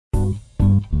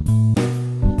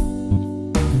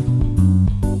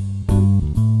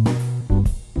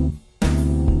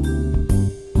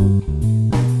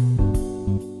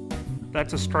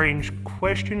That's a strange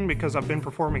question because I've been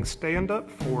performing stand-up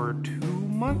for 2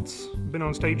 months. Been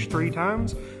on stage 3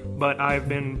 times, but I've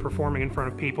been performing in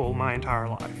front of people my entire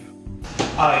life.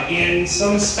 In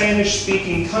some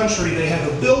Spanish-speaking country, they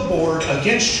have a billboard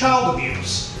against child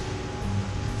abuse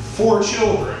for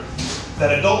children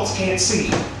that adults can't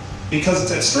see because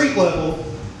it's at street level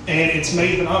and it's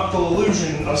made an optical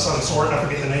illusion of some sort, I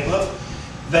forget the name of,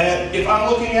 that if I'm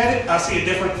looking at it, I see a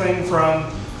different thing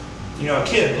from, a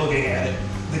kid looking at it.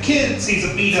 The kid sees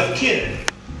a beat up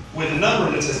kid with a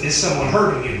number that says, is someone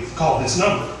hurting you? Call this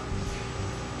number.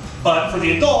 But for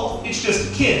the adult, it's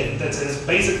just a kid that says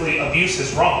basically abuse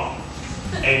is wrong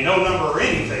and no number or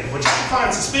anything, which I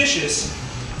find suspicious.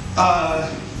 I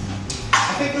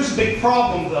think there's a big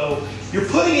problem though. You're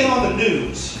putting it on the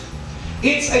news.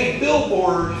 It's a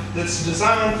billboard that's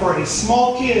designed for a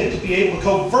small kid to be able to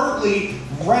covertly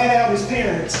rat out his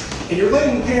parents, and you're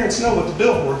letting the parents know what the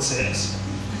billboard says.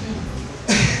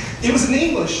 It was in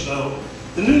English though,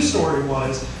 the news story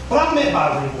was, but I've met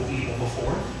bilingual people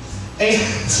before. And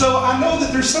so I know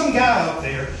that there's some guy out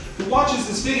there who watches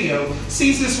this video,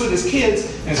 sees this with his kids,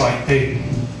 and is like, hey,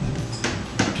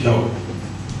 no,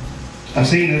 I've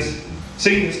seen this,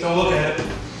 don't look at it.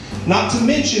 Not to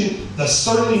mention the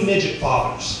surly midget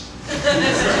fathers.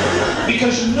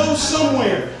 Because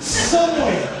somewhere,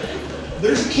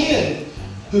 there's a kid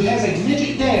who has a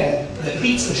midget dad that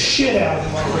beats the shit out of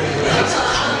him on a regular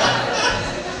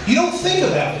basis. You don't think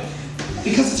about it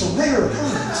because it's a rare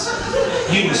occurrence.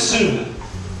 You assume.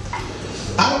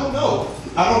 I don't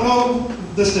know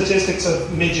the statistics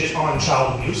of midget on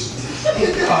child abuse.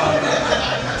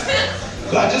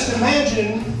 But I just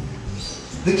imagine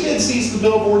the kid sees the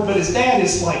billboard, but his dad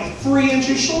is like 3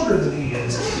 inches shorter than he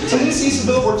is. So he just sees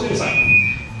the billboard too. He's like,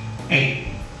 hey,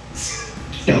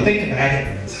 don't think about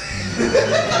it.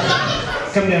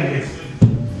 Come down here.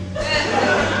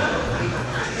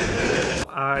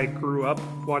 I grew up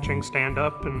watching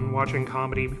stand-up and watching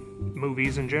comedy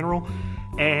movies in general,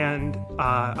 and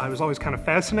I was always kind of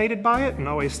fascinated by it and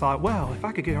always thought, well, if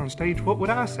I could get on stage, what would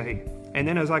I say? And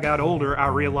then as I got older, I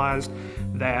realized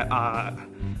that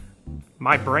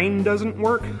my brain doesn't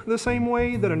work the same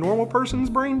way that a normal person's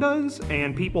brain does,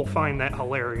 and people find that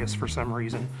hilarious for some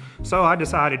reason. So I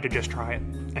decided to just try it,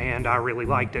 and I really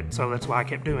liked it, so that's why I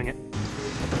kept doing it.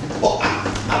 Well,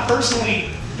 I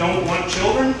personally don't want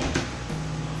children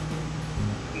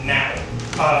now.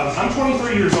 I'm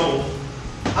 23 years old.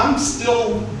 I'm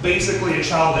still basically a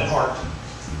child at heart,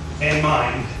 and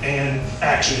mind, and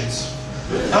actions.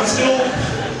 I'm still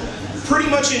pretty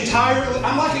much entirely,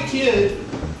 I'm like a kid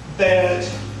that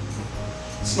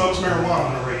smokes marijuana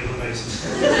on a regular basis.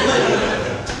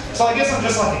 So I guess I'm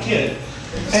just like a kid.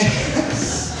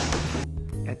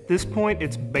 At this point,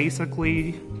 it's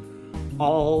basically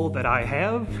all that I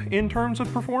have in terms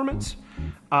of performance.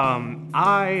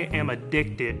 I am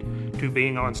addicted to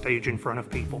being on stage in front of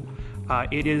people.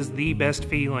 It is the best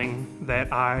feeling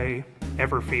that I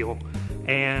ever feel.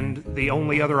 And the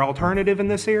only other alternative in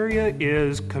this area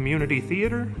is community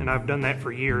theater, and I've done that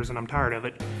for years and I'm tired of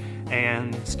it.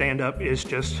 And stand-up is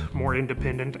just more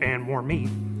independent and more me.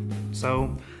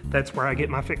 So that's where I get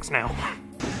my fix now.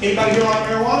 Anybody here like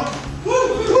marijuana? Woo!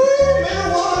 Woo!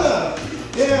 Marijuana!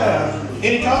 Yeah.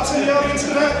 Any cops in the audience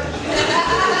tonight?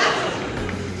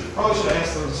 Probably should have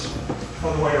asked those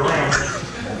other way around.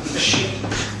 Shit.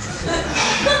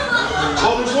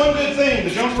 Well, there's one good thing.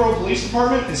 The Jonesboro Police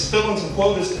Department is filling some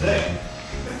quotas today.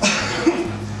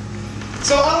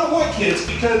 So I don't want kids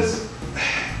because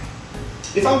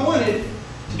if I wanted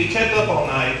to be kept up all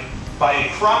night by a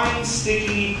crying,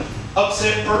 sticky,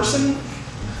 upset person,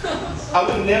 I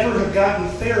would never have gotten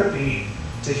therapy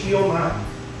to heal my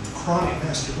chronic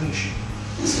masturbation.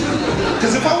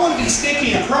 Because if I want to be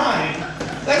sticky and crying,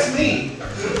 that's me.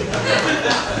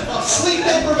 Sleep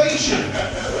deprivation.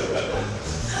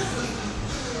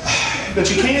 But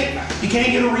you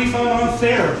can't get a refund on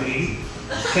therapy,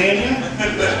 can you?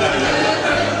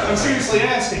 I'm seriously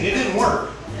asking. It didn't work.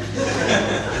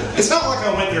 It's not like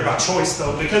I went there by choice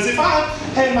though, because if I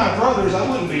had my brothers, I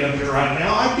wouldn't be up here right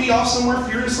now. I'd be off somewhere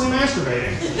furiously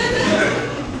masturbating.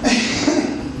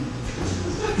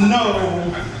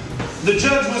 No, the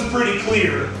judge was pretty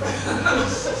clear.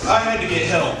 I had to get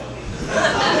help.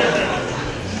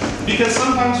 Because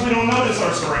sometimes we don't notice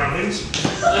our surroundings.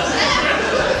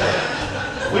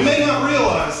 We may not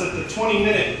realize that the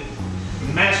 20-minute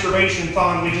masturbation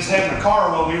fun we just had in the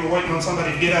car while we were waiting on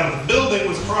somebody to get out of the building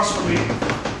was across from the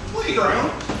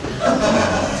playground.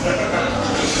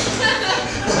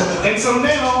 And so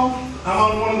now I'm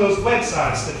on one of those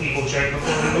websites that people check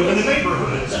before they move into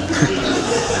neighborhoods.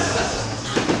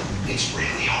 It's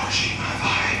really harshing my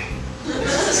vibe.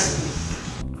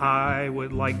 I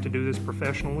would like to do this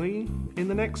professionally in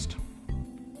the next,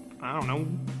 I don't know,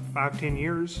 5-10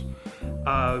 years.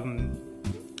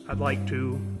 I'd like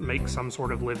to make some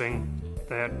sort of living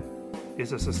that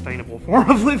is a sustainable form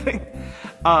of living.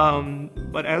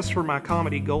 But as for my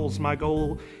comedy goals, my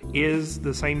goal is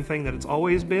the same thing that it's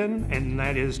always been, and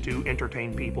that is to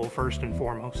entertain people first and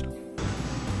foremost.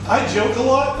 I joke a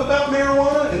lot about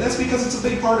marijuana, and that's because it's a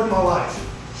big part of my life.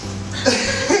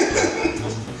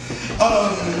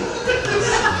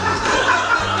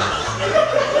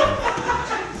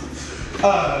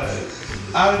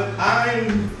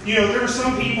 There are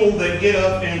some people that get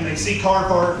up and they see car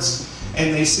parts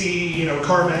and they see,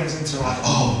 car magazines and they're like,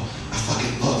 oh, I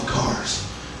fucking love cars.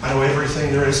 I know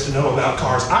everything there is to know about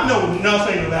cars. I know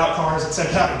nothing about cars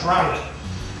except how to drive it.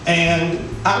 And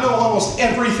I know almost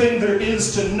everything there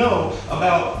is to know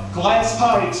about glass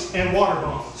pipes and water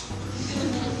bombs.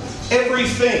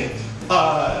 Everything.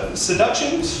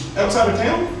 Seductions outside of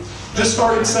town just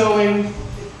started selling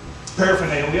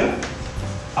paraphernalia,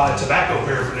 tobacco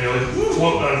paraphernalia,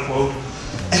 quote unquote.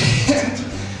 And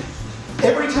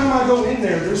every time I go in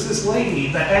there, there's this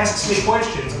lady that asks me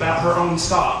questions about her own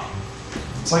stock.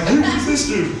 It's like, hey, what does this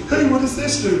do? Hey, what does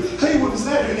this do? Hey, what does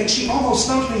that do? And she almost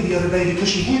stumped me the other day because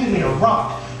she handed me a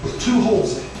rock with 2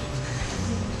 holes in it.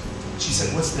 She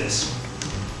said, what's this?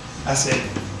 I said,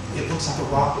 it looks like a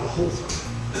rock with a hole through it.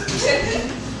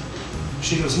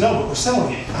 She goes, no, but we're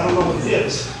selling it. I don't know what it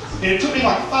is. And it took me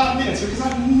like 5 minutes because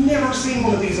I've never seen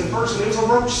one of these in person. It was a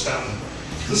roach stone.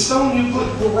 The stone you put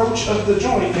the roach of the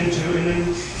joint into and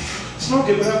then smoke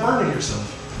it without burning yourself.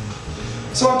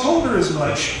 So I told her as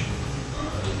much.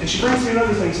 And she brings me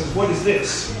another thing and says, what is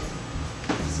this?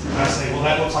 And I say, well,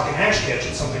 that looks like an ash catch.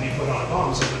 It's something you put on a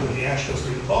bomb so that when the ash goes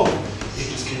through the bowl, it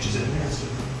just catches in there instead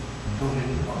of going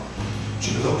into the bomb.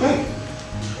 She goes, okay.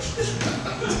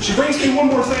 She brings me one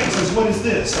more thing and says, what is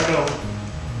this? I go,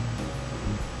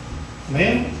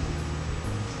 ma'am,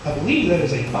 I believe that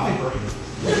is a vibrator.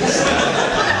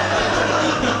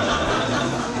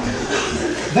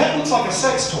 That looks like a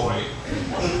sex toy.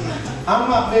 I'm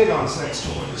not big on sex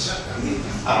toys.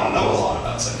 I don't know a lot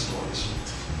about sex toys.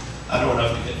 I know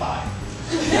enough to get by.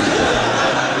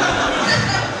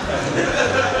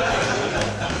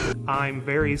 I'm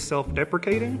very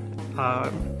self-deprecating.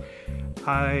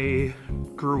 I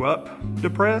grew up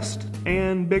depressed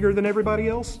and bigger than everybody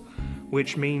else,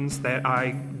 which means that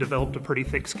I developed a pretty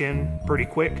thick skin pretty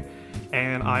quick,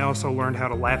 and I also learned how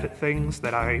to laugh at things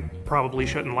that I probably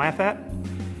shouldn't laugh at.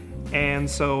 And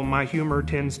so my humor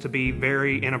tends to be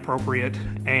very inappropriate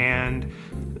and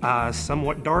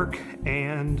somewhat dark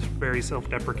and very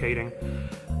self-deprecating,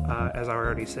 as I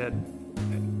already said.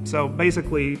 So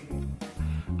basically,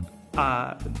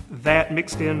 that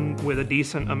mixed in with a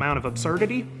decent amount of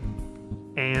absurdity,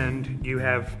 and you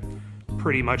have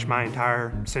pretty much my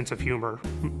entire sense of humor.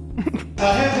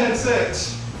 I have had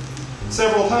sex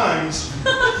several times,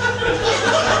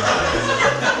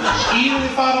 even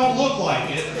if I don't look like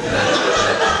it.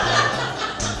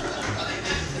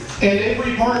 And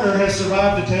every partner has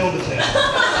survived to tell the tale.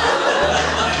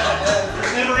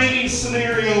 There's never any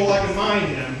scenario like a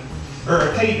mine-in, or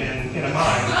a cave-in in a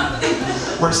mine,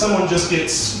 where someone just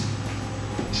gets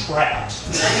trapped.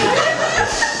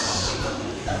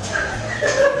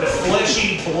 The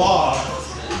fleshy blob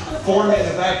forming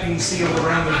a vacuum seal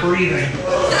around the breathing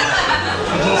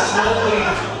until slowly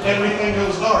everything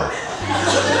goes dark.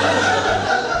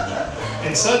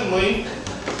 And suddenly,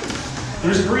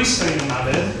 there's a grease stain in my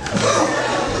bed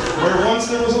where once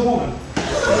there was a woman.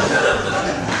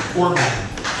 Or man.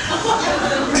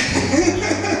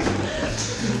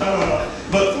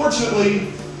 But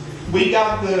fortunately, we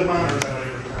got the miners out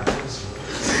every time.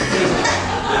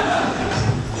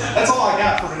 That's all I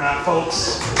got for tonight,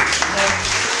 folks.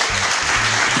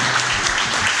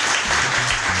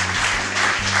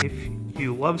 If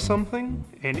you love something,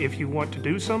 and if you want to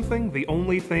do something, the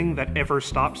only thing that ever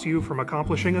stops you from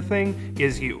accomplishing a thing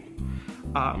is you.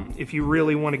 If you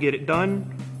really want to get it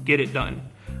done, get it done.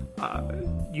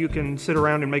 You can sit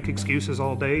around and make excuses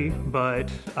all day,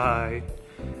 but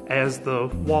as the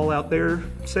wall out there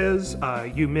says,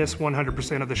 you miss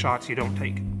 100% of the shots you don't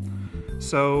take.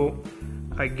 So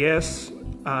I guess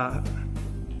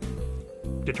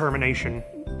determination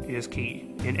is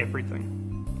key in everything.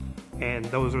 And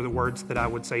those are the words that I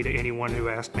would say to anyone who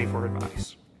asked me for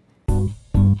advice.